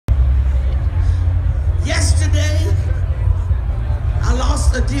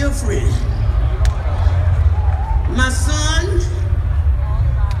dear friend, my son,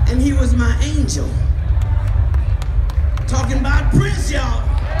 and he was my angel. Talking about Prince, y'all.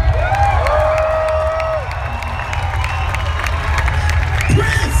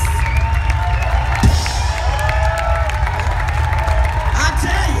 Prince. I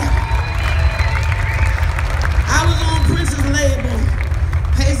tell you, I was on Prince's label,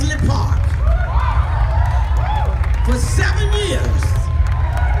 Paisley Park, for 7 years.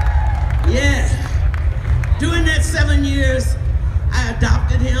 Yeah. During that 7 years, I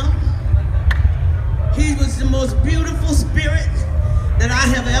adopted him. He was the most beautiful spirit that I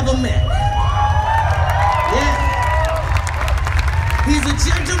have ever met. Yeah. He's a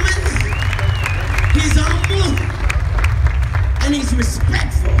gentleman, he's humble, and he's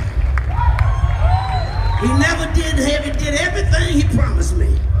respectful. He never did everything he promised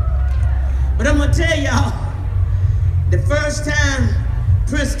me. But I'm gonna tell y'all, the first time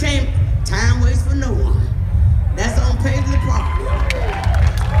Prince came, time waits for no one. That's on Paisley Park.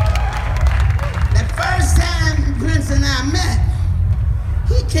 The first time Prince and I met,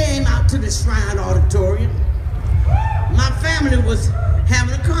 he came out to the Shrine Auditorium. My family was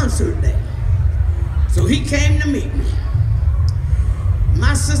having a concert there. So he came to meet me.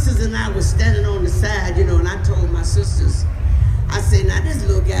 My sisters and I were standing on the side, you know, and I told my sisters, I said, now this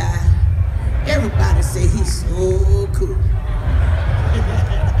little guy, everybody say he's so cool.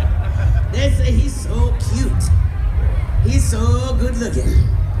 They say he's so cute. He's so good looking.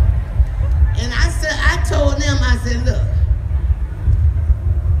 And I told them, I said, look,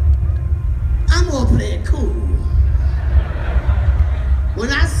 I'm gonna play it cool.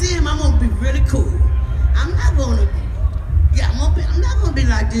 When I see him, I'm gonna be really cool. I'm not gonna be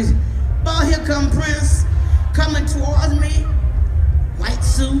like this. Boy, here come Prince, coming towards me, white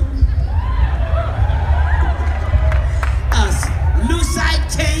suit, a lucite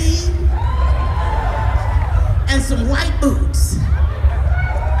cane, and some white boots.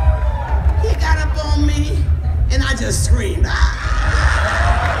 He got up on me, and I just screamed, ah!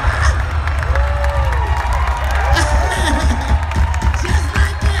 Just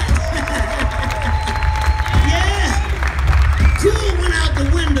like that. Yeah. Cool went out the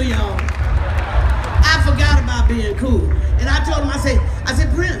window, y'all. I forgot about being cool. And I told him, I said,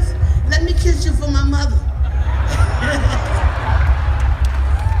 Prince, let me kiss you for my mother.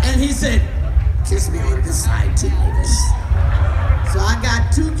 And he said, kiss me on this side too, Mavis. So I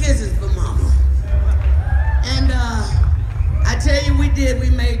got 2 kisses for mama. And I tell you, we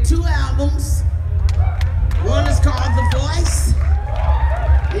made 2 albums. One is called The Voice.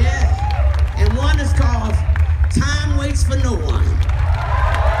 Yeah. And one is called Time Waits for No One.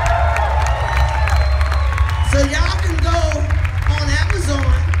 So y'all can go on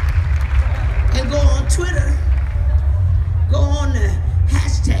Amazon and go on Twitter. Go on the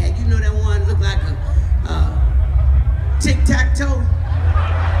hashtag, you know that one look like a tic-tac-toe?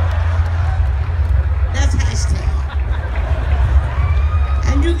 That's hashtag.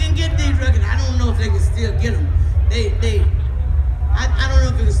 And you can get these records. I don't know if they can still get them. I don't know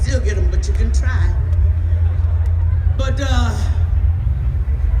if you can still get them, but you can try. But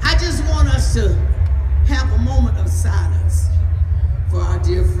I just want us to have a moment of silence.